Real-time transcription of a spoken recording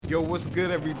Yo, what's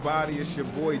good, everybody? It's your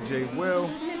boy Jay Will,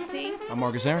 Miss T. I'm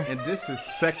Marcus Aaron. and this is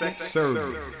Second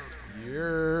Service.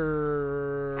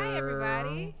 Hi,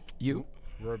 everybody.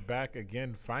 We're back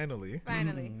again, finally.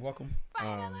 Finally. Welcome.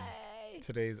 Finally.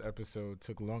 Today's episode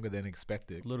took longer than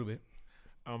expected, A little bit.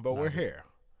 but we're here.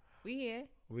 We here.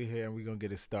 We're here, and we're gonna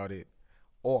get it started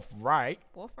off right.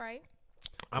 Wolf right.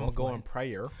 I'm gonna go in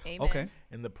prayer. Amen. Okay.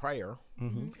 In the prayer,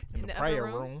 In in the the prayer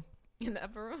upper room? room. In the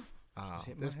upper room.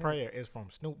 hit my This head. prayer is from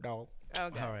Snoop Dogg Oh,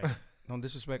 God. All right. Don't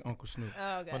disrespect Uncle Snoop.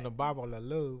 Oh, from the God. Bible of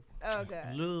love. Oh,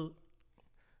 God. Look.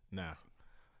 Nah.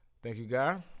 Thank you,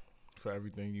 God, for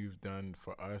everything you've done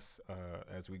for us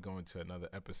as we go into another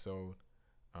episode.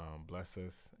 Bless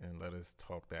us and let us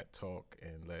talk that talk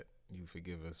and let you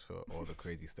forgive us for all the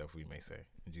crazy stuff we may say.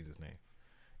 In Jesus' name.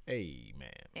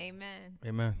 Amen. Amen.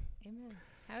 Amen. Amen.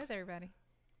 How is everybody?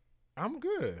 I'm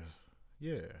good.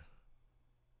 Yeah.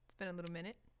 It's been a little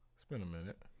minute. It's been a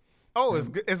minute. Oh,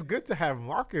 it's good to have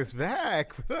Marcus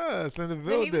back with us in the But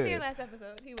building. he was here last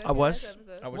episode. He was I here was. last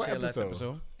episode. I was What here last episode?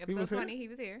 episode. Episode was here? 20, he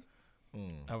was here.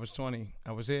 I was 20.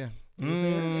 I was here. He was here?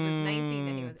 It was 19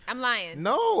 that he was. I'm lying.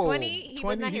 No. 20, he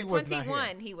was not here. was not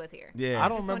 21, he was here. Yeah. I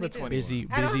don't This is remember 22. 20. Busy,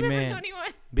 I don't busy remember man. 21.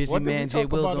 Busy What did we man. Jay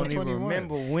talk Will about don't on even 21?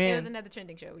 remember It was when. another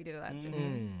trending show. We did a lot of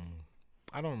trending.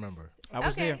 I don't remember. I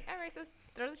was okay. there. All right, so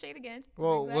throw the shade again.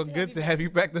 Well, We're we're glad good to back. have you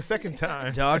back the second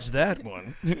time. Dodge that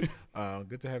one.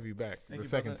 Good to have you back Thank the you,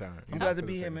 second brother. time. I'm You glad know, to for the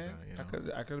be here, second man. time, you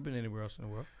know. I could have been anywhere else in the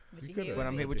world, But You you could've. here but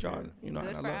I'm with here me. with y'all. It's You know, Good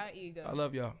I for love. our ego. I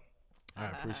love y'all. I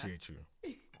appreciate you.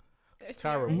 There's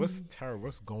Tyra, Sarah.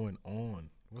 what's going on?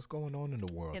 What's going on in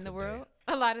the world In the today? world,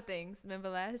 a lot of things. Remember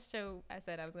last show, I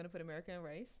said I was going to put America in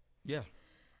race. Yeah.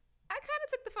 I kind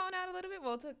of took the phone out a little bit.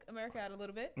 Well, took America out a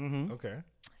little bit. Mm-hmm. Okay.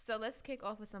 So let's kick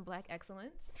off with some Black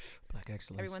excellence. Black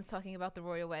excellence. Everyone's talking about the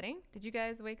royal wedding. Did you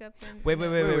guys wake up and Wait.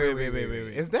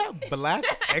 Is that black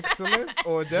excellence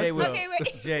or that's Jay, Will. Okay,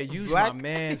 wait. Jay, use Black- my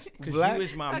man. Because black- you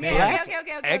is my Okay, man.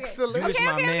 okay. excellence? You is Okay,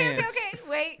 my okay, man.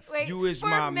 okay. Wait. You is For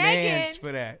my Meghan- mans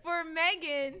for that. For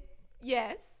Megan,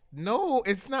 yes. No,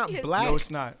 it's not Yes. black. No,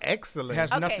 it's not. Excellence. It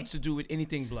has Okay. nothing to do with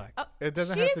anything black. Oh, It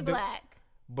doesn't she's have to do- black.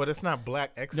 but it's not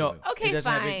black excellence. It Okay,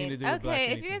 doesn't have fine. anything to do with black Okay, if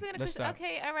you anything. guys are gonna Let's stop.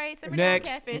 okay, all right. Simmer Next.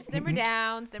 down, catfish. Simmer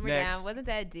down. Simmer Next. down. Wasn't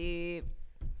that deep?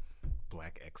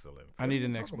 Black excellence. I What need are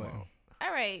an you next talking button. about?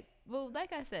 All right. Well,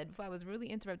 like I said before, I was really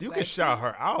interrupted. You by can shout two-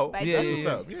 her out. by Yeah, two, That's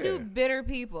what's up. Yeah. two bitter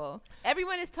people.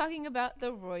 Everyone is talking about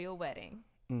the royal wedding.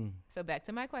 Mm. So back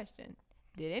to my question: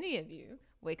 did any of you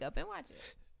wake up and watch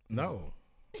it? No.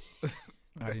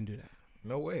 I didn't do that.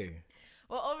 No way.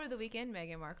 Well, over the weekend,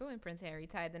 Meghan Markle and Prince Harry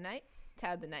tied the night.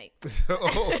 So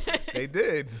they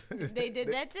did. They did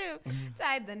that too.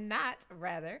 Tied the knot,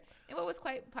 rather. And what was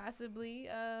quite possibly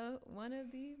one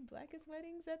of the blackest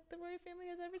weddings that the royal family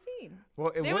has ever seen.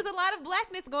 Well, There was a lot of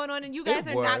blackness going on, and you guys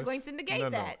it are not was. going to negate No.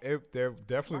 that. There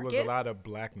definitely was a Marcus? lot of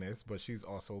blackness, but she's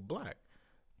also black.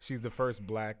 She's the first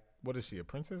black. What is she? A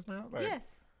princess now? Like,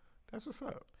 Yes. that's what's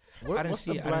up. I didn't What's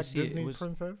see the it. I black didn't see it. Disney It was-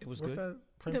 princess? it was What's good. that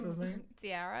princess name?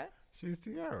 Tiara. She's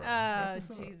Tiara. Oh, That's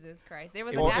what's up. Jesus Christ. There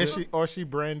was Or a is gospel. she? Or she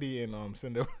Brandy and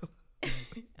Cinderella?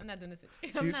 I'm not doing this with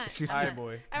you. I'm not. she's- I'm All right, not.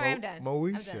 boy. All right, I'm done. I'm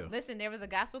Moesha. done. Listen, there was a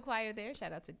gospel choir there.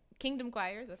 Shout out to Kingdom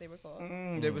Choir is what they were called.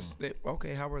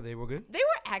 Okay, how were they? Were good? They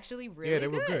were actually really Yeah, they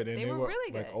were good, and They were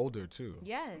really good. like older too.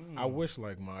 Yes. I wish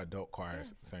like my adult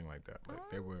choirs sang like that. Like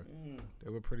they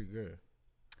were pretty good.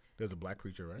 There's a black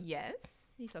preacher, right? Yes.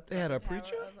 He talked They about had the a power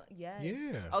preacher? of- yes.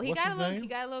 Yeah. Oh, he What's got his a little. name? He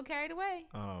got a little carried away.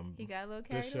 He got a little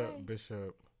carried away.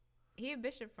 Bishop He a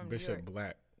bishop from New Bishop York.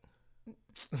 Black.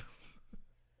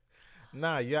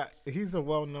 Nah, yeah, he's a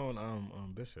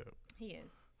well-known bishop. He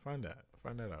is. Find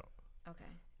that out.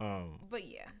 Okay. But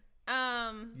yeah.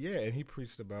 Yeah, and he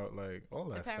preached about like all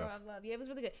The that power stuff. of love. Yeah, it was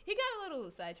really good. He got a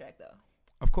little sidetracked though.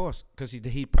 Of course, because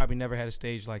he probably never had a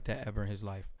stage like that ever in his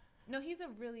life. No, he's a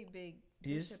really big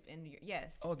He is? bishop in New York.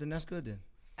 Yes. Oh, then that's good then.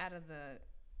 Out of the.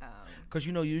 Because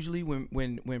usually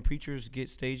when preachers get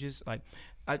stages, like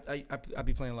I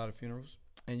be playing a lot of funerals,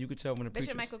 and you could tell when the Bishop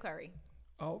preachers. Michael Curry.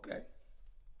 Oh, okay.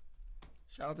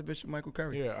 Shout out to Bishop Michael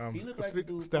Curry. Yeah, He looked like the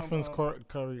dude Stephen's from,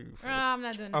 Curry. Oh, I'm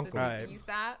not doing this with Uncle. you. Alright. Can you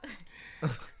stop?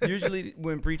 Usually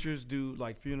when preachers do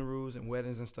like funerals and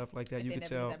weddings and stuff like that, If you they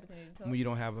could never tell get the opportunity to talk. when you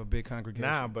don't have a big congregation.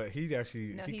 Nah, but he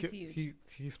actually No, he he's kept- huge.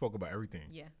 he spoke about everything.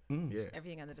 Yeah. Yeah,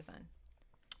 Everything under the sun.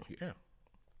 yeah.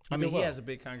 I mean, did he well. has a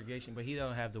big congregation, but he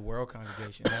don't have the world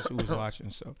congregation. That's who was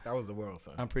watching. So That was the world,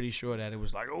 son. I'm pretty sure that it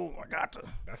was like, oh, I got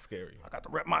That's scary. to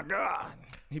rep my God.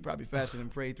 He probably fasted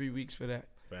and prayed 3 weeks for that.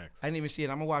 Facts. I didn't even see it.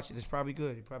 I'm gonna watch it. It's probably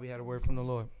good. He probably had a word from the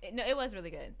Lord. No, it was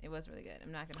really good. It was really good.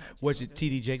 I'm not gonna hold you. Was It it was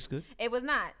really- TD Jakes good? It was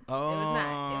not. It was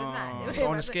not. It was not. It on a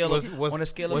wasn't. scale Was of on a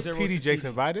scale was of 0 TD to Jakes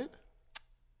invited?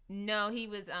 No, he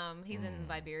was he's in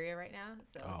Liberia right now,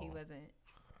 so he Oh. wasn't.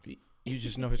 You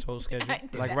just know his whole schedule,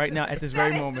 That's- like right now at this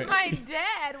very That is moment. my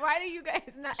dad. Why do you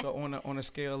guys not? So on a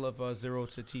scale of 0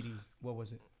 to TD, what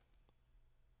was it?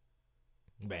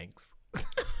 Banks.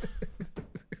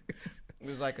 It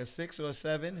was like a 6 or a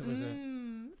 7. It was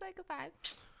It's like a 5.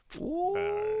 a.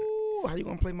 Ooh, how you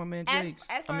gonna play my man As, Jake's?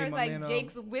 as far I mean, as my like man,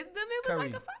 Jake's wisdom, it was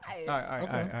Curry. like a 5. All right,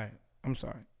 Okay. all right. I'm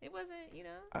sorry. It wasn't,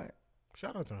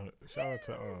 Shout out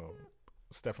to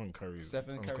Stephen Curry's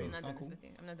Stephen uncle. Curry. I'm not doing Uncle. this with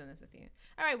you. I'm not doing this with you.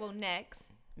 All right, well, next,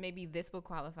 maybe this will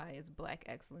qualify as black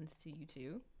excellence to you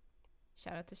too.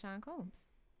 Shout out to Sean Combs.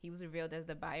 He was revealed as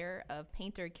the buyer of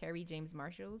painter Kerry James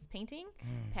Marshall's painting,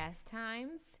 Past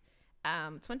Times.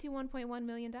 $21.1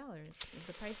 million is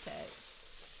the price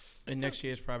tag. And next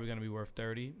year it's probably gonna be worth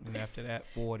 30, and after that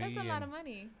 40. That's a lot and- of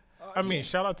money. I mean,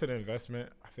 shout out to the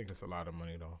investment. I think it's a lot of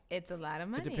money though. It's a lot of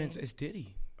money. It depends. It's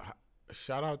Diddy.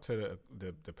 Shout out to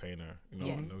the painter.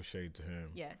 Yes. No shade to him.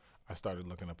 Yes. I started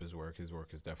looking up his work. His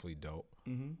work is definitely dope.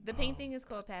 Mm-hmm. The painting is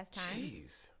called Past Times.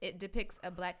 Jeez. It depicts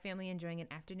a black family enjoying an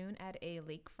afternoon at a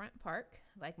lakefront park.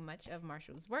 Like much of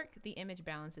Marshall's work, the image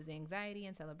balances anxiety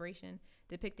and celebration,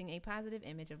 depicting a positive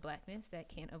image of blackness that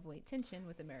can't avoid tension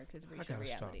with America's I racial gotta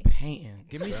reality. start painting.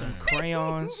 Give me some Fam.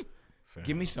 crayons. Fam.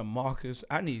 Give me some markers.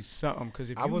 I need something because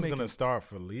if I you was make gonna it- start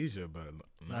for leisure, but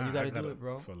No, you gotta do it,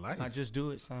 bro. For life. Not just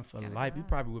do it, son. For Gotta life, go you out.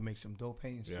 probably would make some dope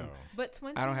paintings Yo. too. But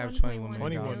I don't have $21 $21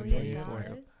 million.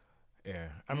 million. Yeah.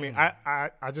 I mean, Mm.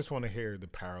 I just want to hear the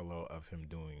parallel of him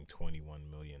doing $21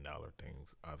 million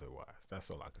things otherwise. That's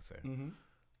all I can say. Mm-hmm.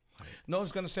 No,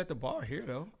 it's gonna set the bar here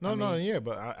though. No, I mean, yeah,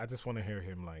 but I just want to hear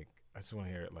him I just want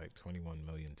to hear it 21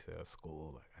 million to a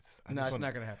school. No, it's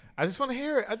not gonna happen. I just want to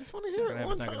hear it. I just want to hear gonna it happen,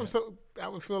 one it's not time, gonna so I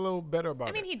would feel a little better about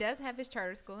I mean, it. he does have his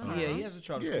charter school. In Yeah, Monroe. he has a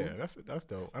charter Yeah, school. that's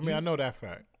dope. I mean, I know that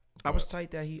fact. I was tight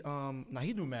that he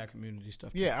he do mad community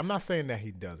stuff. Yeah, I'm not saying that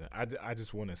he doesn't. I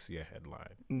just want to see a headline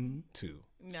Mm-hmm. too.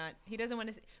 Not. He doesn't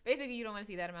want to. Basically, you don't want to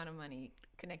see that amount of money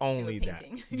connected Only to a that,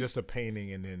 painting. just a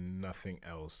painting, and then nothing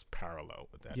else parallel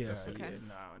with that. Yeah, That's it. yeah, Okay.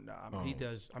 no. I mean, he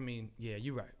does. I mean, yeah,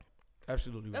 you're right.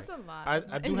 Absolutely right. That's a lot.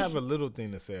 I do have a little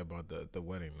thing to say about the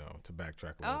wedding though. To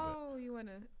backtrack a little Oh, you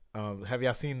wanna? bit. Have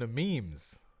y'all seen the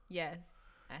memes? Yes,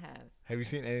 I have. Have you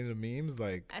seen any of the memes?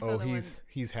 Like, I saw oh, the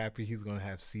he's happy he's gonna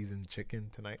have seasoned chicken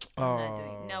tonight. I'm not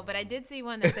doing no, but I did see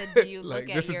one that said, "Do you Like, look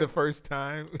at this your?" is the first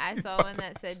time. I saw one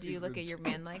that said, "Do you look at Seasoned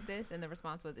your man like this?" And the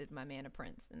response was, "Is my man a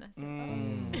prince?" And I said,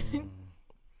 Mm.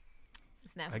 It's a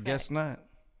snap. I of guess fact. not.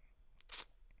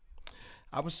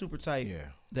 I was super tight Yeah.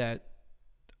 that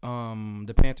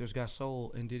the Panthers got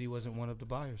sold and Diddy wasn't one of the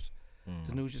buyers. Mm.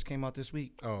 The news just came out this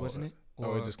week, Oh, wasn't it?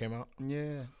 Oh, it just came out.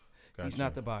 Yeah. He's Gotcha.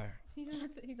 not the buyer. He's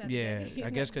not Yeah, the- he's I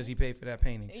not guess the- because he paid for that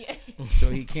painting, Yeah. so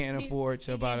he can't He- afford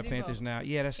to he buy can't the do Panthers both. now.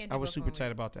 Yeah, that's. Can't I do was both super one tight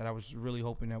way. about that. I was really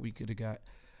hoping that we could have got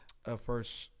a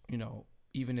first,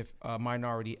 even if a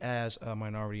minority as a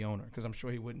minority owner, because I'm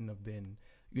sure he wouldn't have been,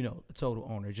 a total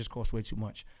owner. It just cost way too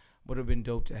much. But it'd been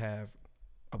dope to have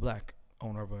a black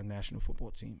owner of a national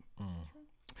football team.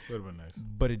 Would have been nice.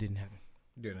 But it didn't happen.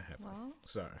 Didn't happen. Well,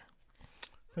 Sorry.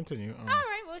 Continue. all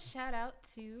right. Well, shout out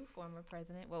to former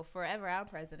president. Well, forever our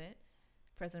president,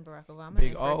 President Barack Obama,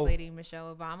 Big and First O. Lady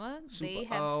Michelle Obama. They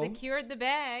Super have O. secured the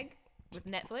bag with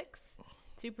Netflix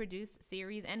to produce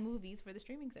series and movies for the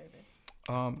streaming service.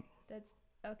 That's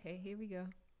okay. Here we go.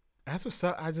 That's what's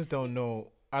up. I just don't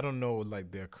know. I don't know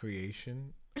like their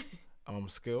creation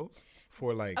skills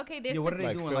for like Okay, there's Yeah, what are they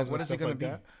like doing? films Like, what and is it stuff gonna like be?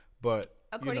 that. But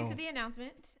according you know, to the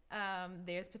announcement,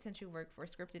 there's potential work for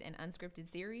scripted and unscripted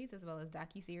series, as well as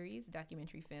docuseries,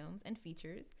 documentary films, and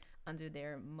features under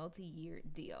their multi-year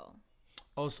deal.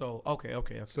 Also, okay. so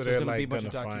it's they're gonna be a like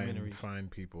bunch gonna of documentaries. find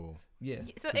people. Yeah.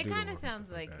 So To it do the kind work of and sounds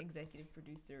stuff like like that. executive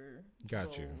producer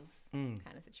Got you. Mm.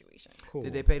 kind of situation. Cool.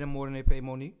 Did they pay them more than they paid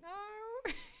Monique?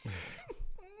 Oh.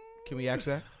 Can we ask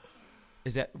that?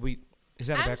 Is that a I'm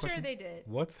bad sure question? they did.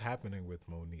 What's happening with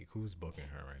Monique? Who's booking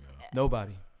her right now?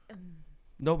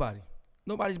 Nobody.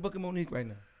 Nobody's booking Monique right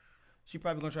now. She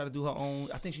probably gonna try to do her own.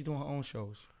 I think she's doing her own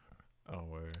shows. Oh,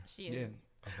 word. She Yeah. is.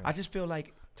 Okay. I just feel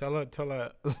like Tell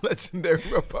her legendary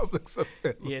Republic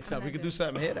something. yeah, tell I'm we not could do doing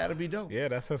something here. That'll be dope. Yeah,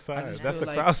 that's her I size. just That's feel the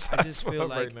like- crowd I size just for feel her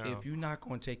like right now. if you're not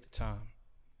gonna take the time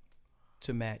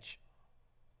to match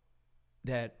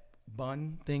that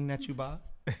bun thing that you buy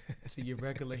to your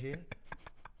regular hair,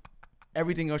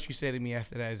 everything else you say to me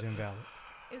after that is invalid.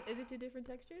 Is it two different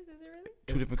textures? Is it really?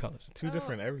 Two different colors. Two Oh.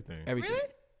 different everything. Everything. Really?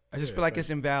 I just Yeah, feel like it's it's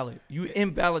invalid. You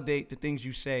invalidate the things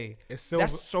you say. It's silver.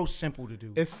 That's so simple to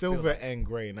do. It's I feel silver like. and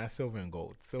gray, not silver and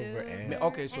gold. Silver and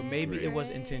Okay, so maybe it was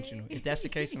intentional. If that's the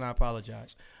case, then I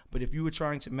apologize. But if you were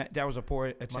trying to that was a poor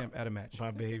attempt at a match.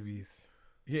 my babies.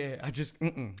 Yeah, I just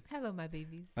Hello, my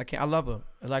babies. I can't. I love her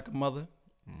like a mother.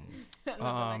 I love her like a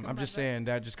I'm just mother. saying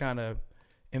that just kind of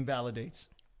invalidates.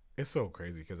 It's so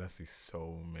crazy because I see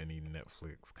so many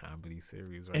Netflix comedy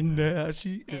series right And now.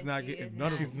 she is And not she getting is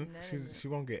none of She's them. None of she's it. she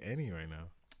won't get any right now.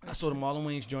 I saw the Marlon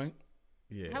Wayans joint.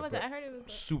 Yeah. How was but it? I heard it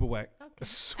was Super whack. okay.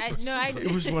 super,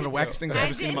 It was one of the wackest things I've I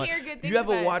ever seen. did in my hear good things. You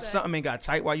ever about watch it, so- something and got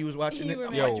tight while you was watching You it? were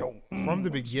I'm right. like, Yo, yo, from the I'm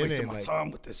just beginning, wasting my like-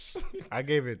 time with this. I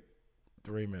gave it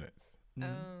 3 minutes. Oh.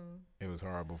 It was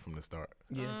horrible from the start,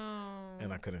 Yeah, Oh.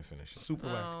 and I couldn't finish it. super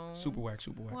Oh. whack, super whack,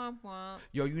 super whack. Womp womp.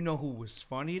 Yo, you know who was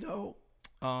funny though?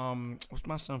 What's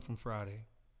my son from Friday?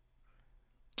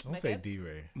 Don't Mike say Epps?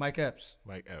 D-Ray. Mike Epps.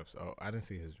 Mike Epps. Oh, I didn't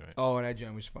see his joint. Oh, that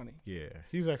joint was funny. Yeah,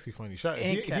 he's actually funny. And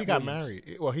He Cat got Williams.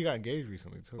 married. Well, he got engaged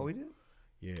recently too. Oh, he did.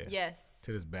 Yeah. Yes.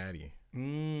 To this baddie.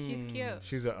 She's cute.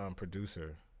 She's a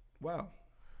producer. Wow.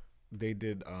 They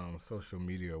did social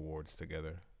media awards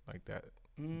together like that.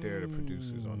 They're the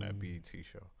producers on that BET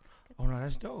show. Oh no,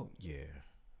 that's dope. Yeah.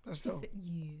 That's dope.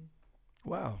 Yeah.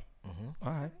 Wow. Mm-hmm.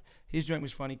 All right. His joint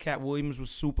was funny. Cat Williams was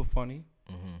super funny.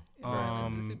 Mm-hmm.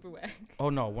 Reference was super whack. Oh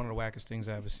no, one of the wackest things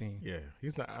I ever seen. Yeah.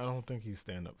 He's not. I don't think he's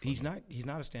stand up. He's not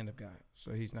a stand-up guy,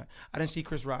 so he's not. I didn't see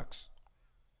Chris Rock's.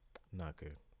 Not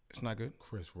good. It's not good.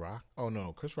 Chris Rock. Oh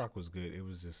no, Chris Rock was good. It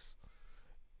was just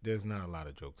there's not a lot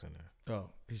of jokes in there. Oh,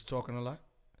 he's talking a lot.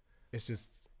 It's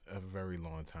just a very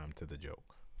long time to the joke.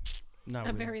 Not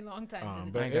A really. very long time. I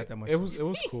But ain't got that much it time.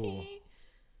 was cool.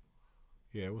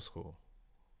 Yeah, it was cool.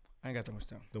 I ain't got that much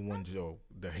time. The one joke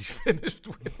that he finished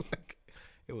with, like,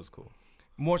 it was cool.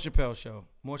 More Chappelle show.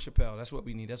 More Chappelle. That's what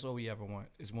we need. That's all we ever want.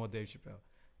 Is more Dave Chappelle.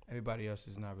 Everybody else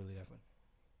is not really that fun.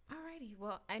 Alrighty.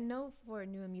 Well, I know for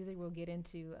new and music we'll get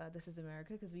into This Is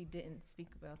America because we didn't speak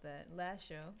about that last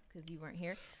show because you weren't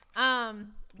here.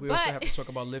 We but, also have to talk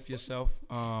about Lift Yourself.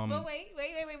 But wait.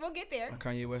 We'll get there.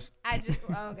 Kanye West. I just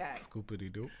oh god.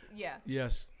 Scoopity doo. Yeah.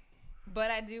 Yes.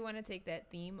 But I do want to take that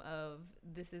theme of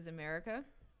This Is America.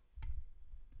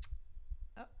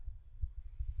 Oh.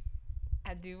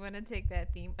 I do want to take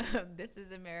that theme of This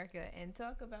Is America and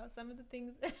talk about some of the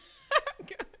things that are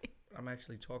going. I'm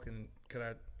actually talking. Could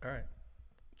I? All right.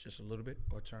 Just a little bit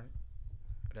or turn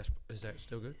it. Is that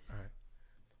still good? All right.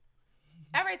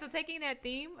 All right, so taking that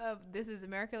theme of This Is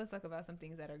America, let's talk about some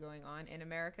things that are going on in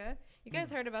America. You guys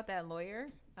heard about that lawyer?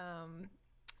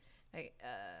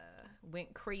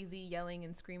 Went crazy yelling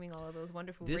and screaming all of those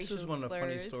wonderful This racial was one of the slurs.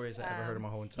 funniest stories I ever heard in my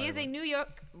whole entire He is a life. New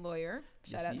York lawyer.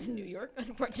 Shout Yes, out he to New is. York,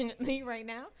 unfortunately, right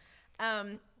now.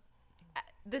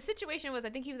 The situation was, I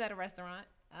think he was at a restaurant.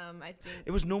 I think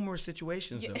It was numerous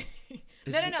situations though.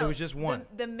 no. It was just one.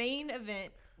 The main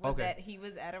event was Okay. that he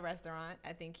was at a restaurant.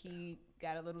 I think he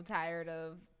got a little tired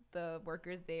of the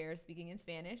workers there speaking in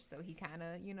Spanish, so he kind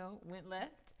of, went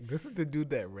left. This is the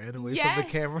dude that ran away Yes, from the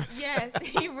cameras. Yes,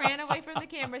 he ran away from the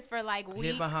cameras for like Hid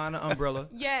weeks. behind an umbrella.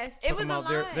 Yes, it was Talking a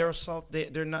about lot. they're assault.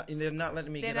 They're not letting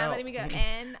me They're get not out. letting me go.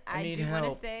 And I I need do want to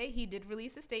help. say he did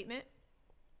release a statement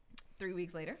 3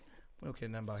 weeks later. We don't care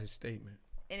nothing about his statement.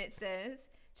 And it says,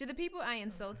 to the people I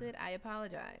insulted, I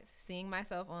apologize. Seeing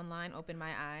myself online opened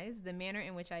my eyes. The manner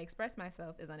in which I express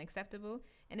myself is unacceptable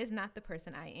and is not the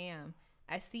person I am.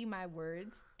 I see my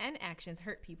words and actions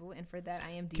hurt people, and for that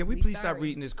I am deeply Can we please sorry. stop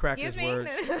reading this cracker's Excuse me?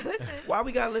 words? Listen. Why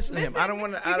we gotta listen to him? I don't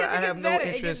want to. Because I it have gets no better. It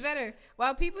gets interest. better.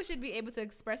 While people should be able to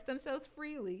express themselves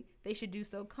freely, they should do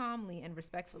so calmly and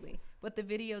respectfully. What the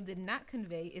video did not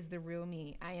convey is the real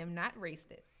me. I am not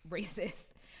racist.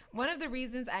 One of the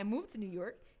reasons I moved to New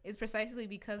York is precisely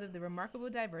because of the remarkable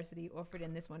diversity offered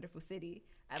in this wonderful city.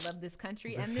 I love this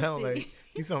country and this city.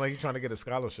 He sound like he's trying to get a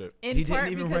scholarship. In He didn't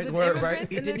part even because write of the word, right?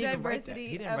 immigrants He and the didn't even write that. He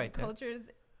diversity didn't write that.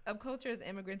 of cultures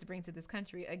immigrants bring to this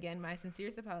country. Again, my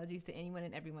sincerest apologies to anyone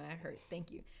and everyone I hurt.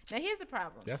 Thank you. Now, here's the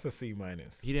problem. That's a C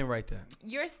minus. He didn't write that.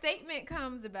 Your statement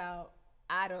comes about,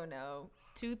 I don't know,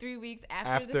 2-3 weeks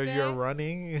after the You're fact.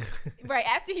 running. Right,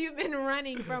 after you've been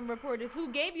running from reporters who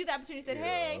gave you the opportunity, said,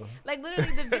 hey, like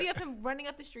literally the video of him running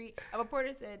up the street, a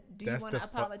reporter said, do you That's want to the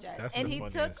fu- apologize? that's And the he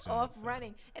took funniest joint, off so.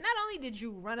 running. And not only did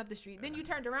you run up the street, then you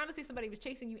turned around to see somebody was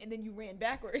chasing you, and then you ran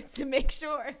backwards to make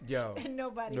sure Yo, and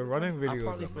nobody The was running running. I videos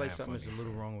probably are feel like mad something is funny, a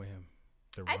little so. wrong with him.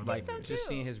 The I think running so, videos. Just too.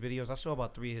 seeing his videos. I saw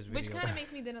about 3 of his videos. Which kind of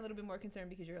makes me then a little bit more concerned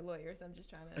because you're a lawyer, so I'm just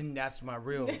trying to. And that's my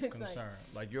real It's like, concern.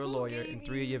 Like you're a who lawyer, gave in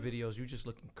 3 of your you- videos, you just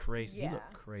looking crazy. Yeah. He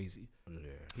looked crazy. Yeah.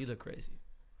 He looked crazy.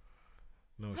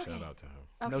 No Okay. shout out to him.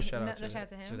 No Okay, shout out to no that, shout out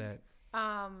to him. to that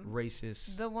Um,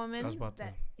 racist. the woman I was about to-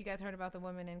 that you guys heard about the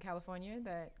woman in California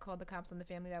that called the cops on the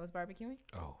family that was barbecuing.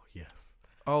 Oh yes.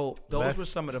 Oh, those Let's- were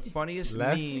some of the funniest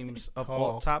let's memes of talk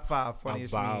all top 5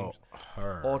 funniest About memes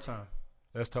her. all time.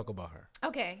 Let's talk about her.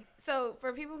 Okay, so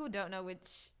for people who don't know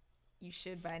which you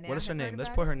should by now. What is her have name? heard Let's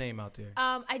about put it. her name out there.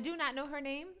 I do not know her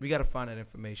name. We got to find that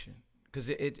information because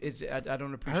it's I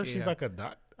don't I appreciate. heard she's how- like a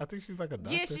doc. I think she's like a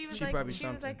doctor. Yeah, she was She like probably she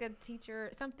was something. like a teacher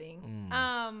or something.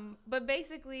 Mm. But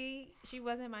basically she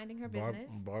wasn't minding her business.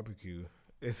 Barbecue.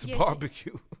 It's Yeah, she-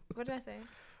 barbecue. What did I say?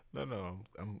 No,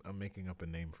 I'm making up a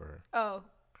name for her. Oh,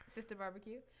 Sister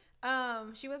Barbecue.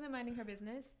 She wasn't minding her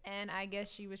business, and I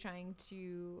guess she was trying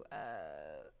to,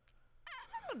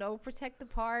 I don't know, protect the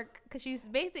park because she was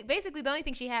basically the only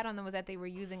thing she had on them was that they were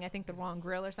using, I think, the wrong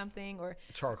grill or something, or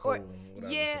Charcoal. Or-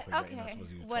 whatever, yeah, stuff like that. You're not okay, supposed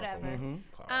to use whatever.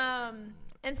 charcoal. Mhm.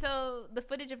 And so the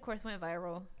footage, of course, went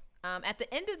viral. At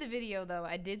the end of the video, though,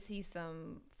 I did see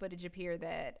some footage appear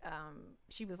that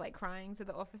she was like crying to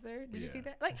the officer. Did you see Yeah.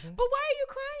 that? Like, Mhm. but why are you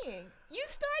crying? You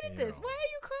started this. Yeah. Why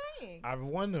are you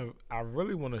crying? I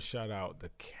really want to shout out the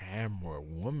camera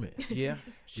woman Yeah,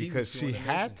 because she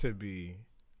had to be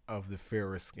of the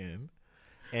fairer skin,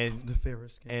 and the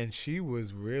fairest. and she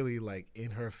was really like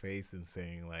in her face and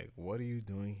saying like, "What are you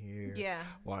doing here? Yeah.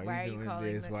 Why are you doing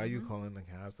calling this? the- Why are you mhm. calling the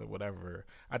cops or whatever?"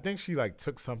 I think she like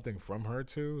took something from her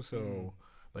too, so Mhm.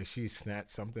 like she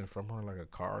snatched something from her, like a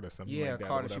card or something. Yeah, like that, a or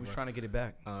card. She was whatever. trying to get it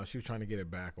back. She was trying to get it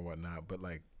back or whatnot, but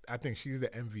like I think she's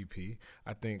the MVP.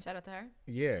 I think, Shout out to her.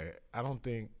 yeah, I don't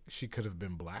think she could have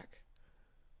been black,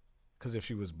 because if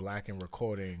she was black and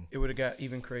recording, It would have got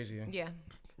even crazier. Yeah.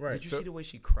 right? Did you so, see the way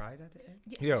she cried at the end?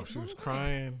 Yo, she was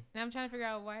crying. And I'm trying to figure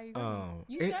out why are you crying?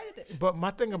 You It- started this. But my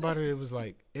thing about it was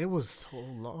like it was so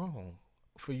long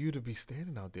for you to be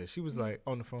standing out there. She was Mm-hmm. like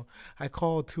on the phone. I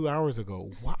called 2 hours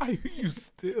ago. Why are you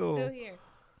Still still here.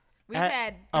 We've at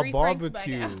had a 3 Franks by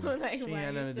barbecue. now. Like, She why had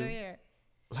are you nothing to still do. here?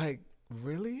 like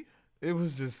really? It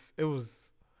was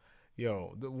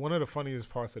yo. One of the funniest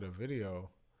parts of the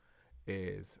video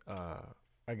is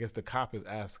I guess the cop is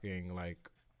asking like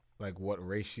what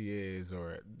race she is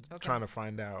or trying to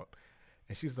find out,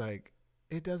 and she's like,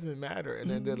 it doesn't matter.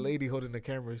 And then the lady holding the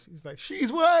camera, she's like,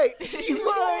 she's white. She's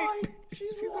white.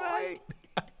 She's white.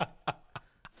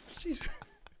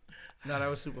 No, that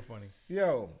was super funny.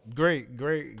 Yo,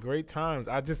 great times.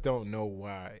 I just don't know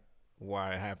why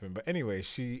it happened. But anyway,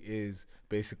 she is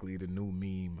basically the new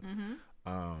meme.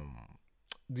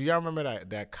 Do y'all remember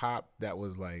that cop that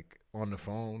was like on the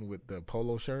phone with the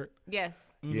polo shirt?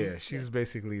 Yes. Yeah, she's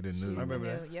basically the new. I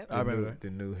remember that. Yep. the I remember new- that. the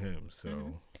new him.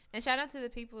 So And shout out to the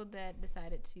people that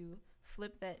decided to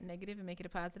flip that negative and make it a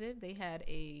positive. They had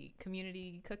a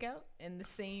community cookout in the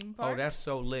same park. Oh, that's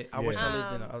so lit. I wish I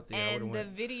lived in out there. I would And have the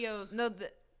went. videos,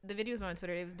 the videos were on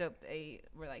Twitter. It was dope. They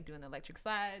were like doing the electric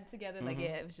slide together. Like,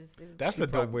 yeah, it was just. It was that's She a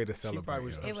dope probably- way to She celebrate. probably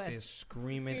was yo. It was. upstairs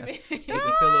screaming, Screaming. hitting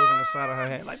pillows on the side of her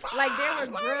head. Like, Like there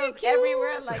were grills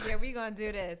everywhere. Like, yeah, we gonna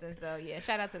do this. And so yeah,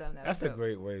 shout out to them. That That's was a dope.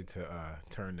 great way to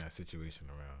turn that situation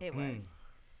around. It was. Mm.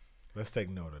 Let's take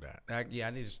note of that. I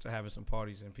need to start having some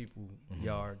parties in people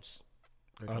yards.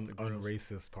 Break up the grills.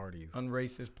 Unracist parties.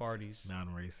 Unracist parties.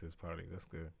 Non-racist parties. That's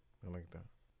good. I like that.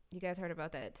 You guys heard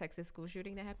about that Texas school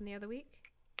shooting that happened the other week?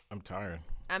 I'm tired.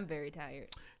 I'm very tired.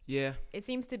 Yeah. It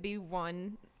seems to be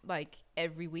one like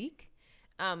every week.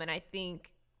 And I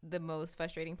think the most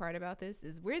frustrating part about this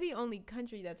is we're the only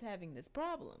country that's having this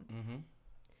problem. Mm-hmm.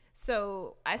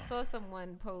 So I saw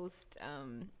someone post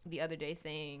the other day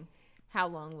saying, how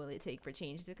long will it take for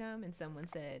change to come? And someone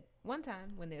said, one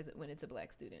time when it's a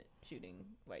black student shooting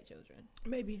white children.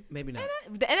 Maybe not.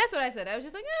 And that's what I said. I was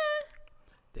just like,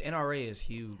 The NRA is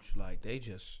huge. Like, they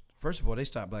just, first of all, they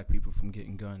stop black people from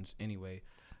getting guns anyway,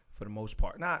 for the most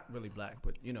part. Not really black,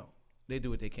 but, they do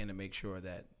what they can to make sure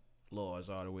that laws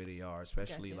are the way they are,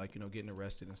 especially, Gotcha. like, getting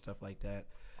arrested and stuff like that.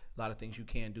 A lot of things you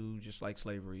can't do, just like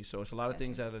slavery. So it's a lot of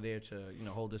things that are there to,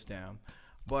 hold us down.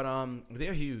 But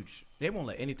they're huge. They won't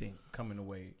let anything come in the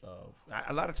way of.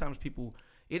 A lot of times people,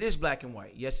 it is black and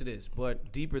white. Yes, it is.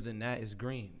 But deeper than that is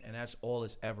green. And that's all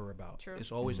it's ever about. True.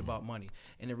 It's always about money.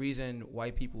 And the reason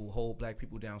white people hold black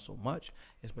people down so much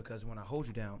is because when I hold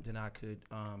you down, then I could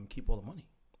keep all the money.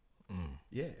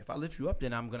 Yeah. If I lift you up,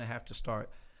 then I'm going to have to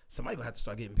somebody going to have to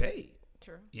start getting paid.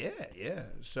 true. Yeah.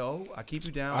 So I keep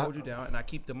you down, hold you down, and I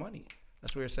keep the money.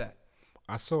 That's where it's at.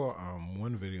 I saw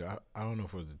one video. I don't know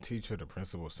if it was the teacher, the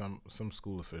principal, some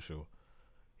school official.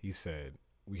 He said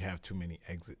we have too many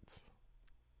exits,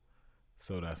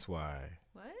 so that's why.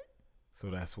 What?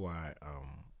 So that's why.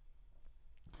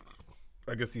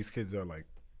 I guess these kids are like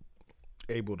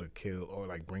able to kill or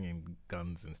like bringing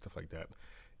guns and stuff like that.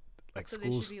 Like So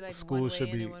schools, there should be like schools one should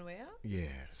way in be. and one way out? Yeah,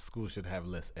 schools should have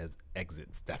less as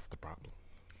exits. That's the problem.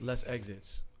 Less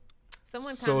exits.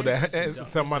 Someone So commented, that dumb-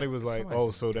 somebody was like, somebody's "Oh,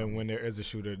 just so then when there is a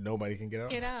shooter, nobody can get out."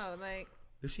 get out. Like,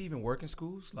 Does she even work in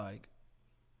schools? Like,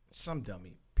 some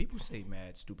dummy. People say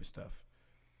mad, stupid stuff.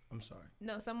 I'm sorry.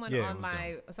 No, someone Yeah, on it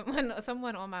my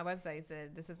someone on my website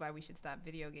said this is why we should stop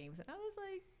video games, and I was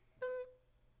like,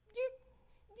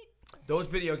 Those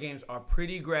video games are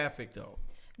pretty graphic, though.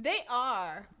 they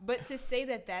are, but to say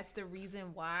that that's the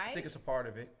reason why, I think it's a part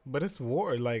of it. But it's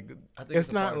war. Like I think it's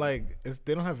a part not of it. like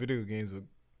they don't have video games of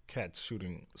cats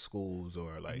shooting schools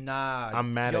or like. Nah,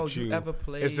 I'm mad at you. Ever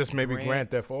played It's just maybe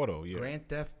Grand Theft Auto. Yeah. Grand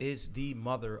Theft is the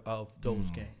mother of those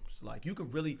games. Like you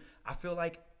could really, I feel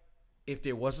like if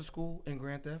there was a school in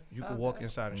Grand Theft, you could walk Okay.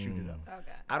 inside and shoot it up.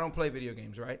 okay, I don't play video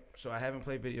games, right? So I haven't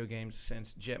played video games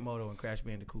since Jet Moto and Crash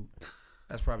Bandicoot.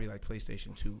 That's probably like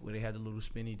PlayStation 2, where they had the little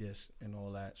spinny disc and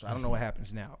all that. So I don't know what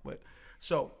happens now. But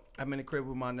so I'm in the crib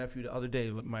with my nephew the other day,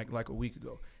 like a week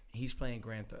ago. He's playing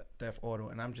Grand Theft Auto,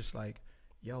 and I'm just like,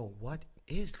 yo, what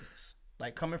is this?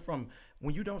 Like coming from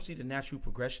when you don't see the natural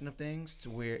progression of things to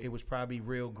where it was probably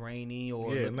real grainy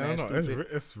or Yeah, look no, mad no, stupid.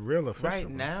 it's real official. Right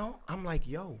bro. now, I'm like,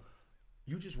 yo,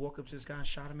 you just walk up to this guy and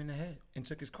shot him in the head and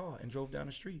took his car and drove down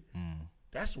the street.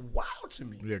 That's wild to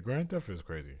me. Yeah, Grand Theft is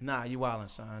crazy. Nah, you wildin',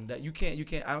 son. That you can't.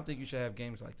 I don't think you should have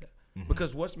games like that. Mm-hmm.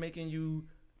 Because what's making you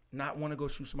not want to go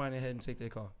shoot somebody in the head and take their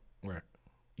car? Right.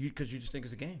 Because you just think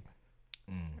it's a game.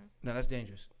 Mm. No, that's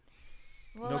dangerous.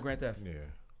 well, No Grand Theft. Yeah.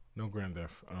 No Grand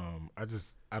Theft.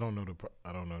 I don't know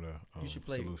the You should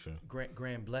play solution.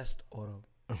 Grand Blessed Auto.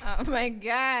 oh my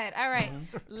god! All right,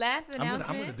 last I'm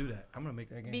announcement. gonna do that. I'm gonna make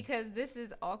that game. Because this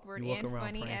is awkward You walk and around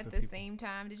funny praying at for the people. same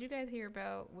time. Did you guys hear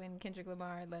about when Kendrick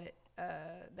Lamar let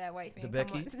that white fan the come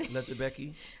Becky, on stage, let the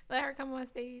Becky. let her come on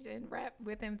stage and rap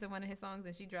with him to one of his songs,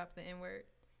 and she dropped the N word?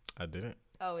 I didn't.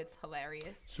 Oh, it's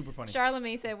hilarious. Super funny.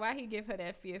 Charlamagne said, "Why he give her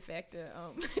that Fear Factor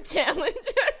challenge?"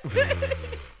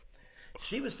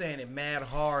 She was saying it mad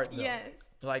hard though. Yes,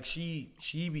 Like she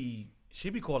be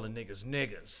calling niggas.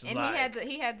 and like,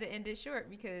 he had to end it short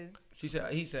because he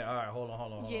said, all right, hold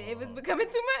on. yeah, it was hold on. becoming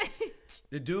too much.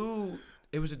 The dude.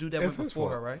 It was the dude that It's went his before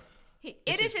fault. her, right? It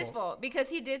It's is his his fault because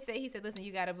he said, "Listen,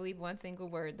 you got to believe one single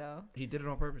word, though." He did it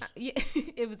on purpose. Yeah,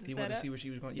 it was a He wanted to setup. see where she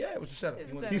was going. Yeah, it was a setup. It's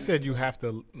He a wanted to He see- said you have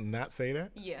to not say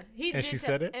that. Yeah, he And did she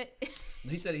tell- said it?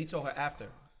 He said he told her after.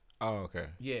 Oh, okay.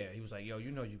 Yeah, he was like, yo,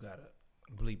 you know you gotta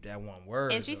bleep that one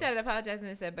word. And she though. started apologizing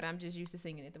and said, "But I'm just used to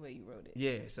singing it the way you wrote it."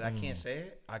 Yeah, so I can't say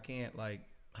it. I can't like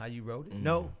how you wrote it.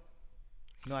 No,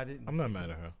 I didn't. I'm not mad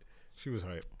at her. She was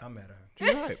hype. I'm mad at her. She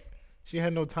was hype. She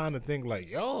had no time to think like,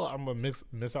 yo, I'm gonna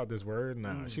miss out this word.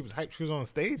 Nah, she was hype. She was on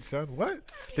stage, son. What?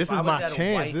 This I is was my at a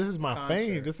chance. white This is my fame.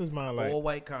 concert. This is my like. All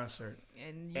white concert,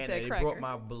 And you and said they cracker. brought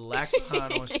my black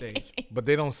pun on stage. But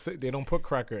they don't put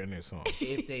cracker in their song.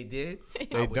 If they did, I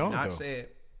They would don't, not though. say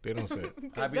it. They don't say it.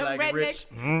 I'd be Them like rednecks- Rich.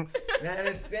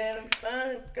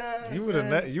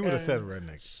 You would have said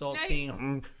redneck.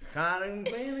 Saltine.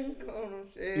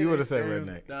 You would've said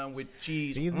redneck. Done with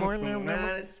cheese. These more You you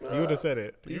would have said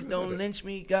it. Please don't lynch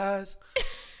me, guys.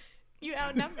 You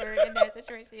outnumbered in that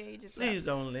situation. Yeah, you just Please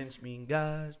don't lynch me,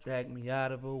 guys. Drag me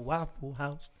out of a Waffle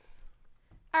House.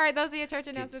 All right, those are your church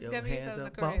Get announcements. your Govern hands yourselves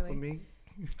up off of accordingly.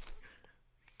 me.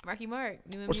 Marky Mark,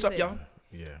 new What's music. up, y'all?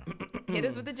 Yeah. Hit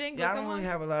us with the jingle. Yeah, I Come don't really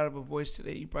on. have a lot of a voice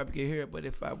today. You probably can hear it, but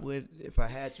if I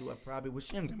had to, I probably would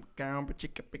sing them.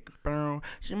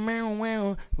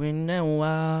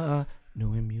 New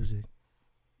music.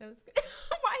 That was good.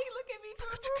 Why he look at me for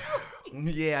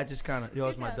a Yeah, I just kind of. Yo,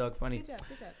 it's Good my job. Doug funny. Good job.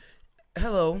 Good job.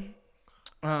 Hello.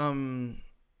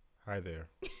 Hi there.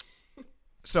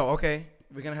 So okay,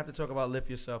 we're gonna have to talk about "Lift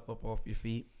Yourself Up Off Your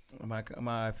Feet."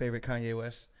 My favorite Kanye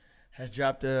West has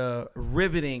dropped a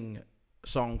riveting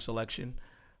song selection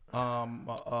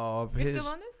of You're his.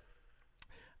 still on this?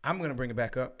 I'm gonna bring it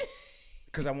back up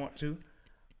because I want to.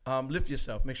 Lift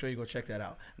Yourself. Make sure you go check that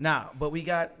out. Now, but we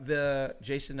got the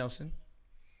Jason Nelson.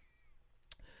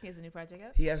 He has a new project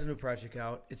out. He has a new project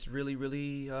out. It's really,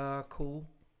 really cool.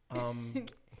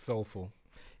 Soulful.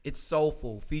 It's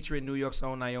soulful, featuring New York's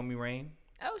own Naomi Rain.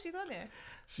 Oh, she's on there.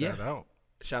 Shout out.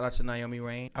 Shout out to Naomi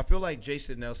Rain. I feel like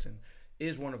Jason Nelson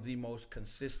is one of the most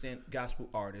consistent gospel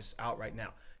artists out right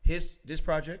now. This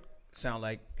project sound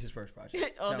like his first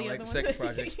project. All sound the like other the second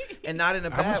ones. project, and not in a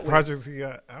How bad much way. projects he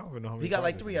got? I don't even know how many. He got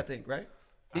like projects 3, he I think, right?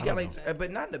 He I got don't like, but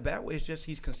not in a bad way. It's just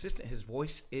he's consistent. His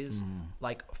voice is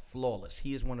like flawless.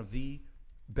 He is one of the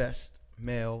best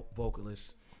male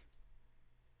vocalists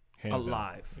Hands down.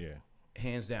 alive, Yeah.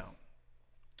 hands down,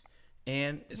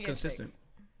 and it's He has consistent. 6.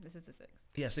 This is the 6.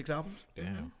 He has 6 albums.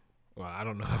 Damn. Well, I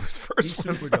don't know how his He's first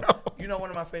one super dope. sound. You know, one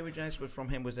of my favorite joints was from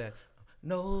him was that.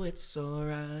 No, it's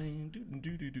alright.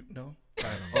 No,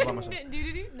 all by myself.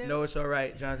 No. No, it's all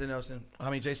right.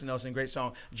 Jason Nelson, great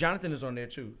song. Jonathan is on there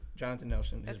too. Jonathan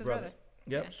Nelson, That's his his brother. brother.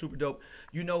 Yep, Yeah. super dope.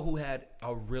 You know who had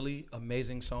a really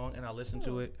amazing song, and I listened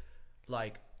to it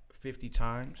like 50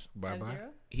 times. Bye bye. F-Zero?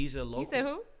 He's a local. You said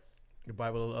who? The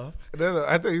Bible of Love. No,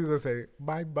 I thought you were gonna say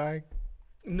bye bye.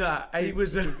 Nah, he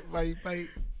was. Bye bye.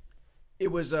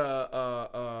 It was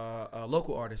a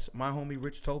local artist. My homie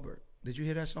Rich Tolbert. Did you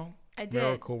hear that song? I did.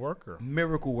 Miracle Worker.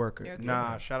 Miracle Worker. Miracle Nah,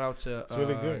 Worker. shout out to It's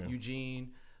really good.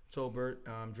 Eugene Tolbert,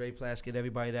 Dre Plaskett,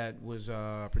 everybody that was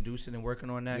producing and working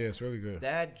on that. Yeah, it's really good.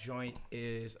 That joint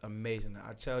is amazing.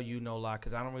 I tell you no lie,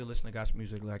 because I don't really listen to gospel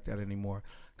music like that anymore,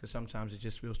 because sometimes it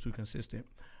just feels too consistent.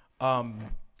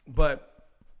 But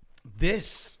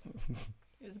this,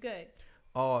 It was good.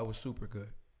 oh, it was super good.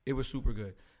 It was super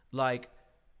good. Like,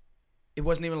 it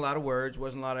wasn't even a lot of words,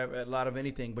 wasn't a lot of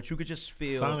anything, but you could just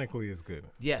feel Sonically, it's good.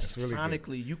 Yes, It's really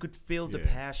sonically, you could feel the Yeah.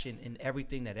 passion in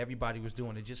everything that everybody was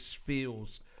doing. It just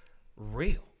feels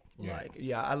real. Yeah. Like,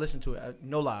 yeah, I listened to it.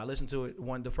 No lie, I listened to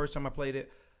it. The first time I played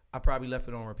it, I probably left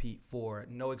it on repeat for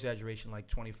no exaggeration, like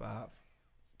 25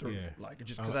 through. Yeah. Like,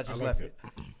 just I- because I just I left like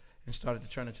it and started to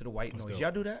turn into the white That's noise. dope.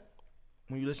 Y'all do that?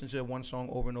 When you listen to one song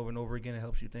over and over and over again, it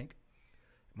helps you think.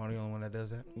 Am I the only one that does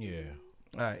that? Yeah.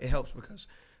 All right, it helps because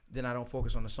then I don't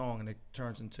focus on the song and it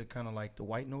turns into kind of like the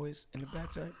white noise in the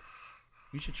back type.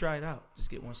 You should try it out. Just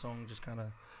get one song, just kind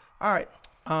of. All right.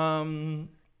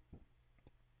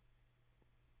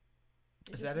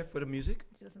 Is that it for the music?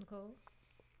 Did you listen to Cole?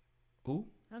 Ooh.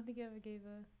 I don't think you ever gave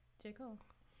J. Cole.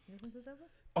 You listen to this album?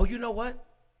 Oh, you know what?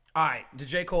 All right, the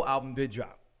J. Cole album did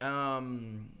drop.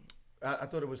 I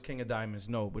thought it was King of Diamonds.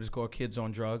 No, but it's called Kids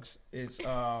on Drugs. It's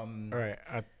All right.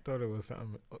 I thought it was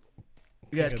something.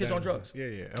 Yeah, it's Kids on Drugs. Yeah,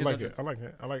 yeah. I Kids like on it. I like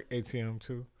it. I like ATM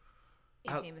too.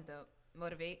 ATM is dope.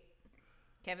 Motivate.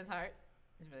 Kevin's Heart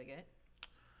is really good.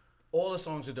 All the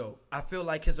songs are dope. I feel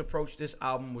like his approach to this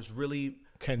album was really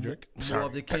Kendrick. more Sorry.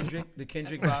 of the Kendrick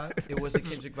vibe. It was the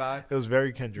Kendrick vibe. It was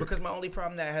very Kendrick. Because my only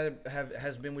problem that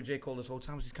has been with J. Cole this whole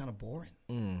time is he's kind of boring.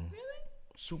 Mm. Really?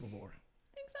 Super boring.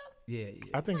 Think so? Yeah,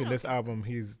 yeah. I think in this album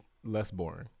he's less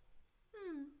boring.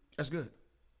 That's good.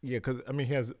 Yeah, because I mean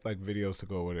he has like videos to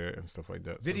go with it and stuff like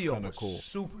that. So Video it's kind was of cool.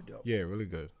 super dope. Yeah, really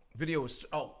good. Video was,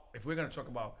 if we're going to talk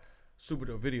about super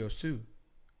dope videos too,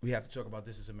 we have to talk about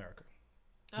This Is America.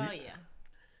 Oh, yeah.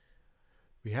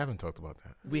 We haven't talked about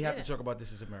that. We have Yeah. to talk about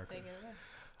This Is America. Take it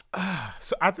away.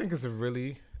 So I think it's a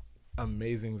really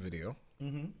amazing video,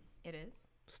 Mm-hmm. It is.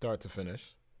 start to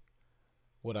finish.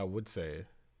 What I would say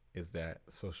is that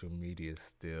social media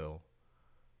still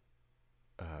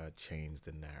changed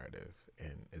the narrative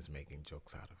and is making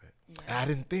jokes out of it. Yeah. I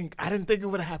didn't think it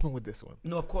would have happened with this one.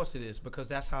 No, of course it is, because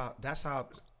that's how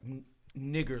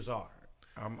niggers are.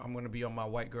 I'm going to be on my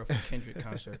White Girl from Kendrick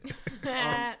concert.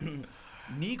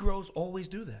 Negroes always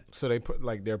do that. So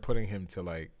they're putting him to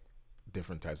like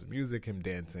different types of music, him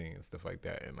dancing and stuff like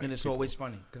that, and It's people- always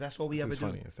funny, because that's what we this ever is do.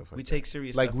 funny and stuff like We that. take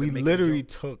serious Like stuff we and make it a literally joke.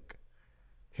 took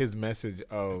his message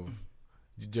of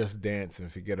just dance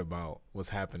and forget about what's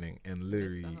happening and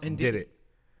literally And did did it.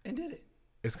 And did it.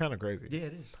 It's kind of crazy. Yeah,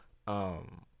 it is.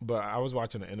 But I was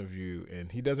watching an interview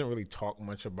and he doesn't really talk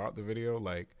much about the video.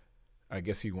 Like, I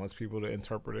guess he wants people to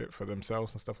interpret it for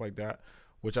themselves and stuff like that,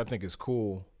 which I think is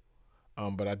cool.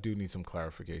 But I do need some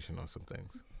clarification on some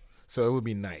things. So it would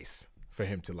be nice for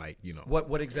him to like, you know,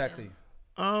 What exactly?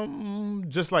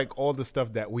 just like all the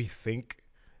stuff that we think.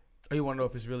 Oh, you want to know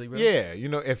if it's really real? Yeah, you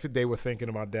know, if they were thinking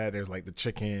about that, there's like the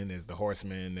chicken, there's the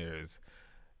horseman, there's,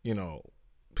 you know,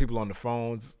 people on the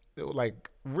phones. Like,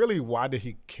 really, why did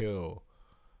he kill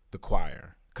the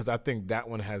choir? Because I think that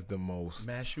one has the most.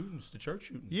 Mass shootings, the church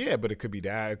shootings. Yeah, but it could be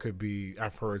that. It could be,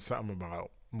 I've heard something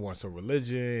about more so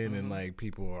religion and like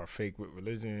people are fake with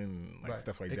religion and like Right.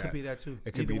 stuff like It that. could be that too.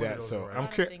 It could Either be one of that. those So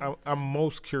are right. I'm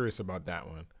most curious about that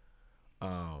one.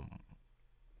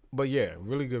 But yeah,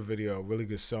 really good video, really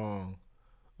good song.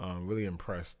 Really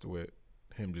impressed with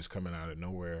him just coming out of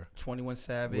nowhere. 21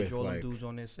 Savage, With, all like, them dudes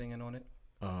on there singing on it.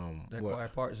 That What?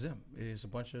 quiet part is them. It's a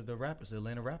bunch of the rappers, the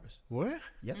Atlanta rappers. What?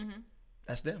 Yep,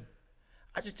 that's them.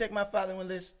 I just checked my filing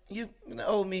list. You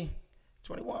owe me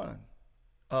 21.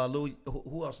 Louis,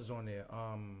 who else is on there?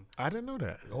 I didn't know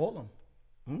that. All of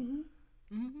them.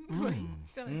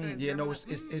 Yeah, no,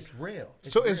 it's real.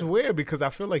 So it's real. weird because I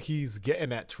feel like he's getting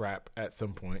that trap at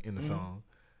some point in the song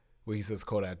where he says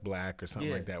Kodak Black or something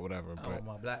Yeah. like that, whatever. Oh, But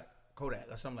my black Kodak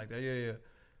or something like that. Yeah.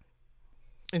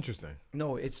 interesting.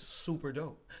 No, it's super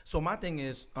dope. So my thing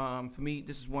is, for me,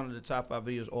 this is one of the top 5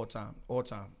 videos all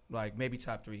time. Like maybe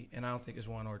top 3, and I don't think it's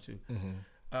 1 or 2.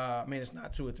 I mean, it's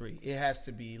not 2 or 3. It has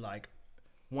to be like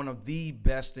one of the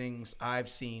best things I've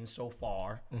seen so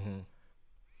far.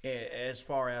 As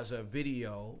far as a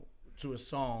video to a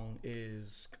song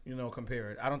is,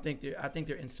 compared. I think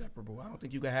they're inseparable. I don't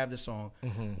think you can have this song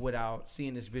without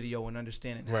seeing this video and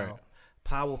understanding how Right.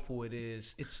 powerful it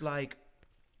is. It's like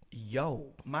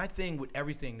yo, my thing with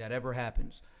everything that ever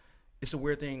happens, it's a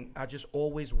weird thing. I just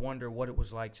always wonder what it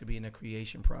was like to be in the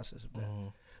creation process of that.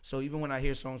 So even when I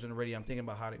hear songs on the radio, I'm thinking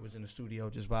about how they was in the studio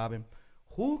just vibing.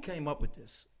 Who came up with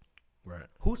this? Right.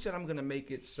 Who said I'm gonna make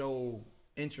it so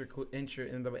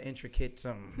intricate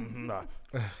something?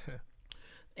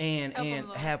 and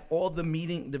have all the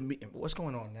meaning. What's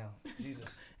going on now? Jesus.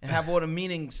 And have all the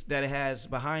meanings that it has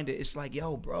behind it. It's like,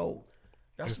 yo, bro,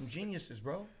 y'all some geniuses,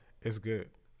 bro. It's good.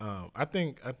 I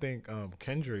think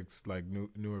Kendrick's like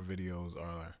newer videos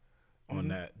are on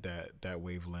that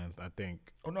wavelength. I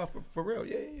think. Oh no, for real,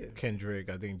 yeah. Kendrick,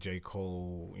 I think J.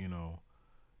 Cole,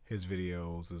 his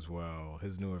videos as well,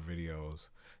 his newer videos.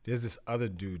 There's this other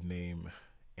dude named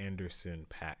Anderson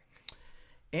 .Paak.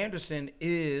 Anderson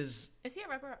is he a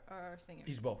rapper or a singer?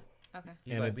 He's both. Okay.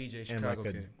 He's like BJ Chicago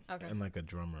kid. Okay. And like a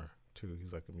drummer too.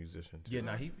 He's like a musician too.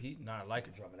 Yeah, he not like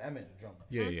a drummer. That man's a drummer.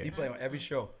 Yeah. He play on every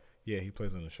show. Yeah, he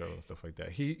plays on the show and stuff like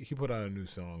that. He put out a new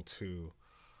song too.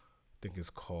 I think it's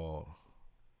called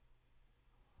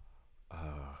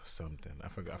something.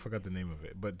 I forgot the name of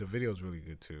it. But the video's really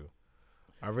good too.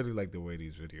 I really like the way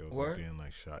these videos are being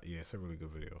like shot. Yeah, it's a really good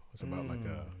video. It's about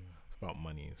it's about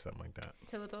money and something like that.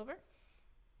 Till it's over?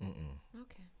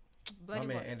 Okay. Bloody My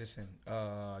man Waters. Anderson.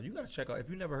 You gotta check out, if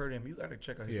you never heard him, you gotta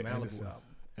check out his Malibu album.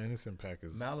 Anderson .Paak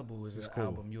is Malibu is an cool.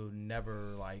 album you'll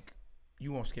never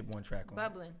you won't skip one track on.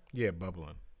 Bubbling. Yeah,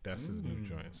 Bubbling. That's his new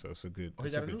joint. So it's a good. Oh, he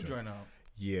it's got a a good new joint out.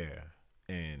 Yeah,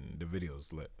 and the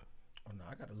video's lit. Oh no,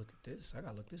 I gotta look at this. I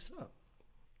gotta look this up.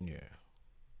 Yeah.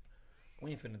 We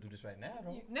ain't finna do this right now,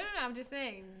 though. No. I'm just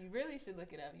saying you really should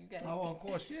look it up. You guys. Oh, of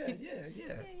course, yeah. Yeah.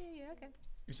 Okay.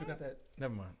 You still got that?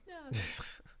 Never mind. No. Okay.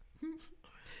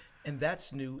 And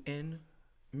that's new in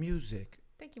music.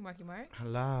 Thank you, Marky Mark.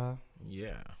 Hello.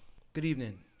 Yeah. Good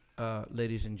evening,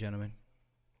 ladies and gentlemen.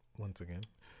 Once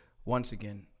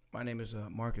again, my name is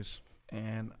Marcus,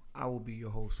 and I will be your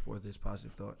host for this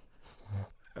Positive Thought.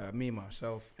 Me,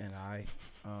 myself, and I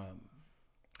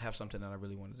have something that I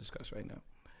really want to discuss right now.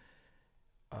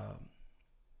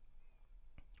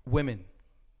 Women.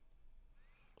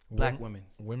 Black women.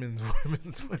 Women's.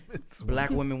 Black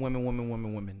women,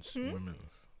 women's.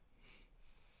 Women's.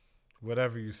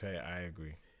 Whatever you say, I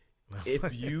agree.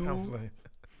 If you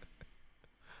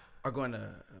are going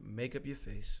to make up your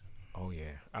face. Oh,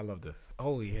 yeah. I love this.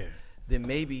 Oh, yeah. Then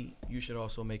maybe you should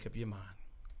also make up your mind.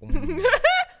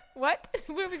 What?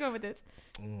 Where are we going with this?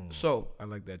 So I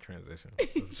like that transition.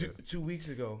 2 weeks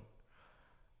ago,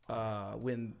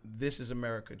 when This Is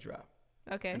America dropped,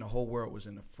 Okay. and the whole world was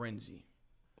in a frenzy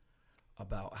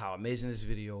about how amazing this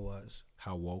video was,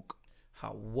 How woke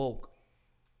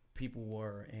people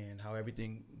were, and how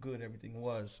everything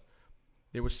was.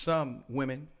 There were some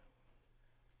women,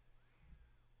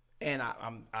 and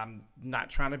I'm not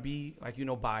trying to be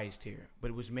biased here, but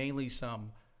it was mainly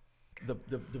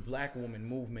the black woman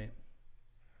movement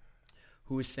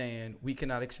who is saying we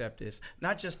cannot accept this.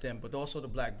 Not just them, but also the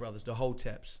black brothers, the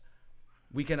Hoteps.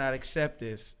 We cannot accept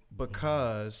this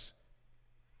because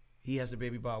he has a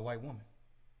baby by a white woman.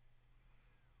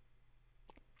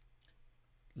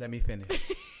 Let me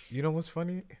finish. You know what's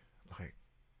funny? Like,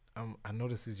 I know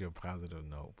this is your positive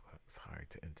note, but sorry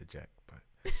to interject,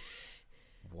 but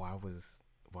why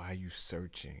are you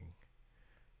searching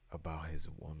about his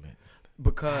woman?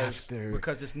 Because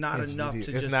it's not enough video.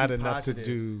 to It's just not be enough positive.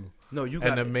 to do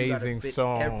an amazing fit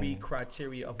song. Every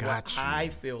criteria of what I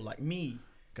feel like. Me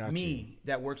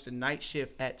that works the night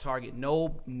shift at Target.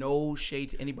 No shade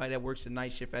to anybody that works the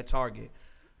night shift at Target.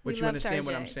 But you understand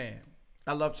what I'm saying.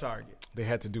 I love Target. They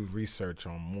had to do research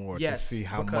on more to Yes, see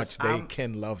how because much they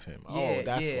can love him.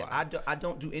 That's why. I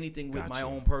don't do anything with my you.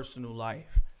 own personal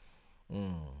life.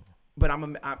 But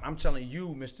I'm telling you,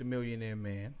 Mr. Millionaire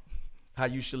Man, how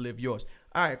you should live yours.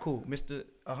 All right, cool. Mr.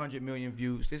 100 million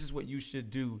views. This is what you should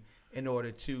do in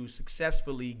order to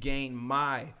successfully gain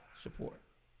my support.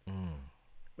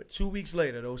 But 2 weeks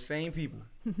later, those same people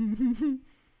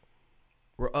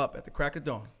were up at the crack of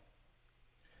dawn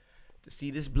to see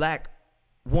this black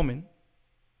woman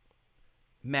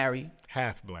marry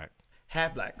half black,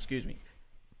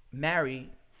 marry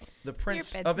the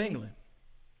Prince of England.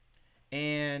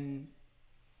 And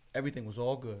everything was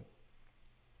all good.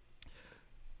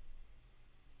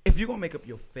 If you're going to make up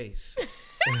your face,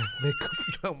 make up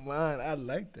your mind. I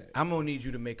like that. I'm going to need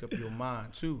you to make up your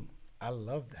mind too. I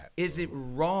love that. Is it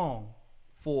wrong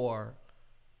for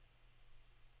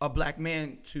a black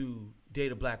man to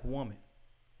date a black woman,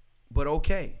 but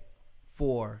okay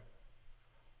for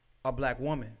a black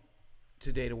woman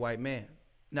to date a white man?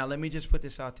 Now, let me just put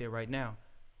this out there right now.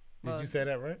 Did you say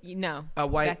that right? No. A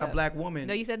black woman.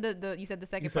 No, you said the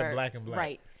second You said part. black and black.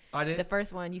 Right. I did. The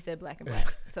first one you said black and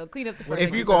black. So clean up the first.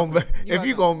 If you gonna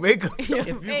make up,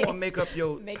 If you gonna make up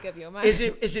your, make up your mind.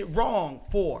 is it wrong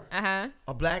for Uh-huh.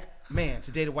 a black man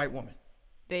to date a white woman,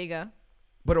 There you go.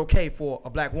 but okay for a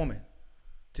black woman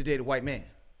to date a white man?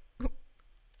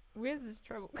 Where's this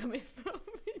trouble coming from?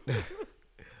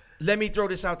 Let me throw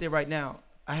this out there right now.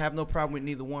 I have no problem with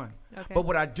neither one. Okay. But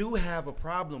what I do have a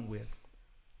problem with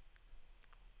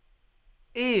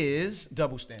is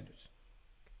double standards.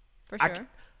 For I, sure.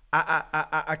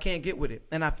 I can't get with it.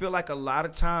 And I feel like a lot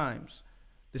of times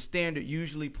the standard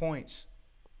usually points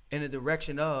in the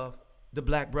direction of the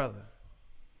black brother.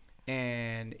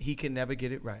 And he can never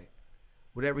get it right.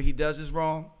 Whatever he does is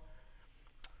wrong.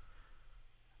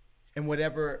 And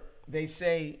whatever they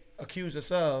say, accuse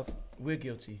us of, we're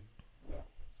guilty.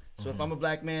 So if I'm a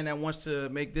black man that wants to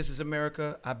make This Is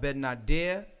America, I better not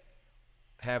dare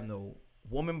have no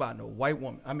woman by no white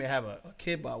woman. I mean, have a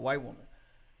kid by a white woman.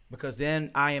 Because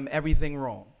then I am everything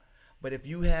wrong. But if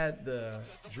you had the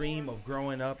dream of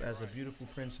growing up as a beautiful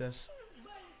princess,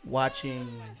 watching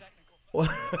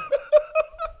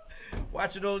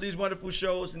watching all these wonderful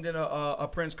shows, and then a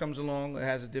prince comes along that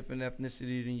has a different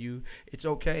ethnicity than you, it's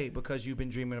okay because you've been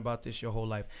dreaming about this your whole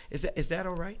life. Is that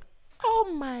all right?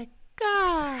 oh my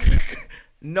God,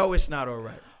 No, it's not all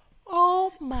right.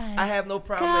 oh my, I have no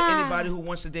problem with anybody who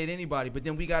wants to date anybody, but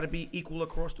then we got to be equal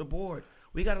across the board.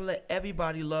 We got to let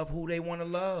everybody love who they want to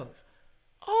love.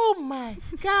 oh my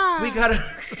God. We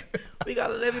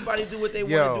gotta let everybody do what they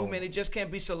want Yo. to do, man. It just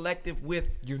can't be selective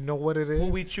with You know what it is? who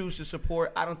we choose to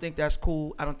support. I don't think that's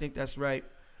cool. I don't think that's right.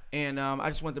 And I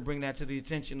just wanted to bring that to the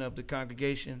attention of the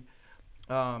congregation.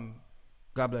 God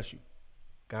bless you.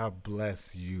 God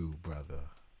bless you, brother.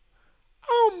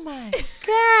 Oh my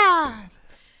God.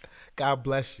 God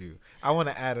bless you. I want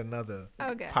to add another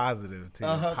Okay. positive to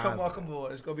your Come positive.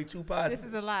 on. It's gonna be too This positive.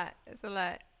 is a lot. It's a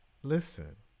lot.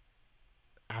 Listen,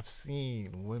 I've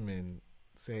seen women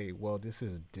say, well, this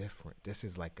is different. This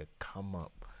is like a come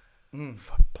up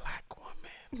for black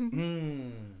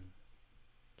women.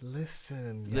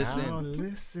 Listen, y'all.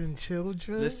 Listen,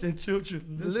 children. Listen,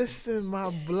 children. Listen, my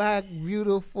black,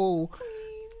 beautiful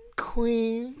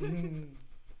queen.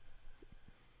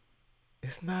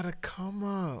 It's not a come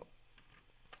up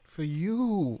for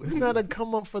you. It's not a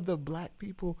come up for the black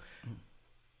people.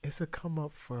 It's a come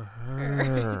up for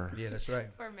her. Yeah, that's right.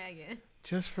 For Megan.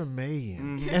 Just for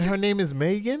Megan. And her name is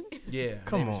Megan? Yeah.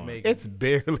 Come name is on. Megan. It's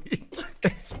barely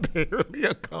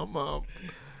a come up.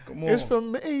 Come on. It's for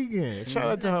Megan.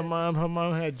 Shout out to her mom. Her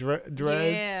mom had dreads.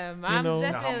 Yeah, mom's know.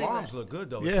 Now, definitely. her moms look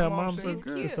good though. Yeah, her Come on, mom's say- look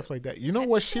good and cute. stuff like that. You know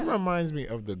what? She reminds me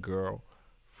of the girl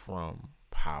from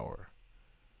Power.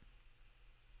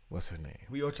 What's her name?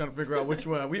 We all trying to figure out which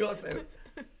one. We all said,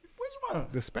 which one?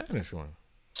 The Spanish one.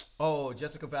 Oh,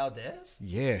 Jessica Valdez.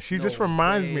 Yeah, she No just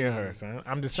reminds me of way. her, son.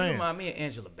 I'm just She saying. remind me of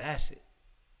Angela Bassett.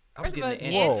 I was First of all,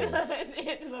 getting it's the Whoa. Angela. It's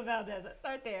Angela Valdez. Let's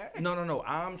start there. No.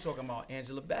 I'm talking about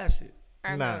Angela Bassett.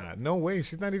 I Nah, know. no way.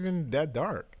 She's not even that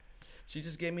dark. She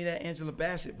just gave me that Angela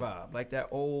Bassett vibe, like that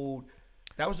old.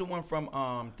 That was the one from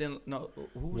who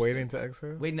was Waiting to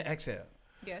Exhale. Waiting to Exhale.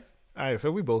 Yes. All right,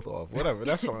 so we both off. Whatever.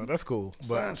 That's fine. That's cool.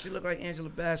 Son, But she looked like Angela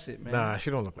Bassett, man. nah,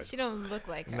 she don't look like. She don't look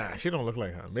like her. Nah, she don't look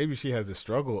like her. Maybe she has the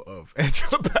struggle of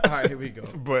Angela Bassett. All right, here we go.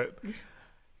 But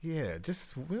yeah,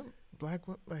 just black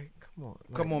women, like, come on.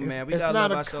 Like, Come on, it's- man. We it's gotta not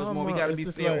love a ourselves come more. We up. gotta It's be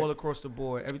just fair like- all across the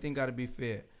board. Everything gotta be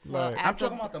fair. Well, like- I'm as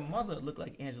talking a, about the mother look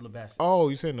like Angela Bassett. Oh,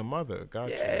 you saying the mother?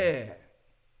 Gotcha. Yeah.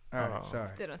 All right, Oh. sorry.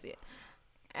 still don't see it.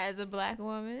 As a black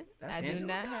woman, That's I do Angela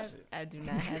not Bassett.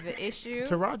 have an issue.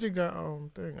 Taraji got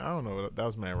thing. I don't know. That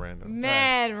was mad random.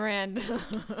 Mad random.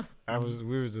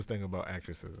 We were just thinking about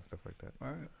actresses and stuff like that. All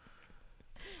right.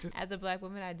 As a black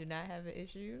woman, I do not have an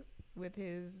issue with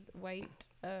his white.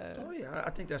 Oh yeah, I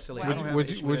think that's silly. Why? I don't have Would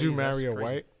an you issue would with you that either. marry a That's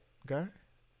crazy. white guy?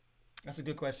 That's a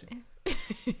good question.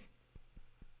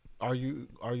 Are you?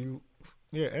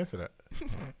 Yeah, answer that.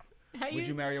 How Would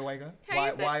you marry a white guy? How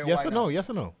you say- Why? Yes why or no? not? Yes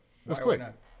or no? That's Why- why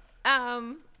quick.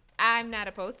 not? I'm not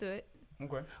opposed to it.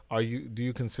 Okay. Do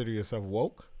you consider yourself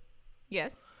woke?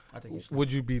 Yes. I think you should.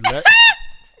 Would you be less?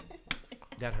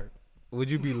 That hurt. Would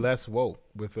you be less woke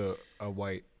with a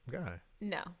white guy?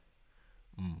 No.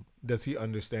 Does he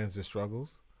understand the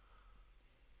struggles?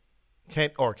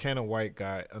 Can a white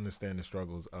guy understand the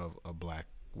struggles of a black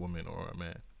woman or a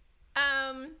man?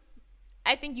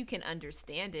 I think you can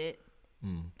understand it.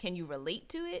 Can you relate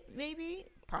to it? Maybe.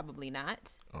 Probably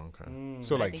not. Okay.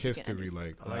 So like think you can history, like I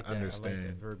like that. I like that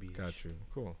understand. verbiage. Got you.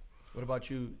 Cool. What about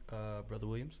you, Brother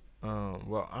Williams?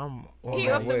 Well, I'm on He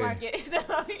my off the way. market.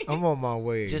 I'm on my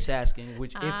way. Just asking.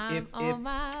 Which, I'm if on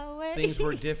my way. things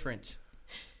were different,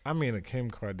 I mean, a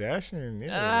Kim Kardashian.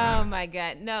 Yeah. Oh my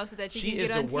God, no! So that She can is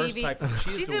get on the worst TV. type of.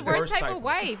 She's the worst type of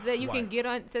wife so that you can wife. get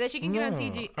on, so that she can get on No,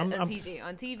 TG, I'm- on I'm TG,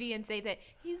 on TV, and say that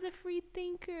he's a free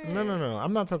thinker. No.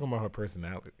 I'm not talking about her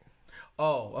personality.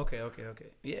 Oh, okay.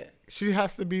 Yeah. She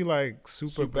has to be like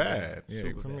super Super bad. bad. Yeah,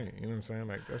 Super for bad. me. You know what I'm saying?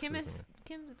 Like that's just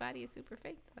Kim's body is super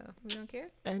fake though. We don't care.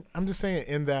 and I'm just saying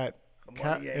in that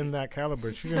Money ain't. in that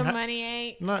caliber, she The didn't have. money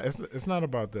ain't. No, it's not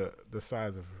about the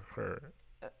size of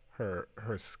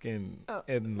her skin Oh.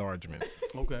 enlargements.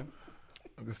 Okay.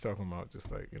 I'm just talking about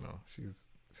just like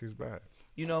she's bad.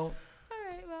 You know, All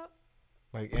right, well,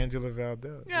 Like Angela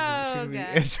Valdez. Oh, She could be God.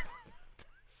 Angela-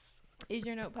 is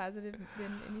your note positive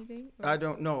than anything? Or- I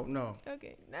don't know. No.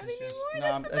 Okay, not It's anymore. just- That's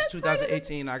nah, the that's best part of it.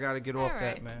 2018. I gotta get off All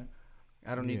that, right. man.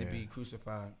 I don't need to Yeah. be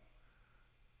crucified.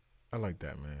 I like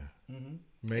that, man. Mm-hmm.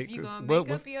 Make If you gonna what- make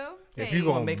what's- up your if face, you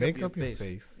gonna Make make up up your your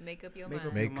face. face, make up your Make mind.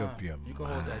 up, Make your up mind. your You can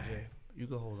hold that, mind. Jay. You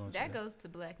can hold on to That that. goes to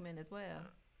black men as well.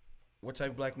 What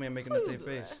type of black man making up their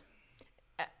face?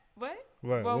 What?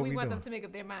 what? Well, what we we want doing? them to make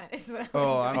up their mind. Is what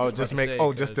Oh, I'm I'm doing. Oh, about just to make. say,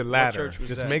 Oh, just the 'cause what latter. church was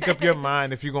Just that? make up your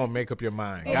mind if you're gonna make up your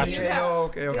mind. There Got you you. go. Oh,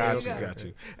 okay. Got you you. go. Got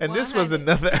you. And this was 100.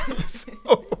 another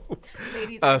episode,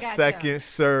 Ladies, I a got second y'all.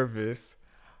 service.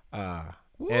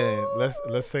 And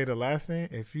let's say the last thing.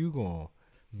 If you gonna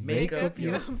make up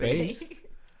your face,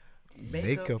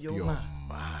 make up your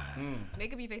mind. Mm.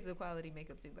 Make up your face with quality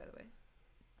makeup too, by the way.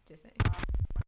 Just saying.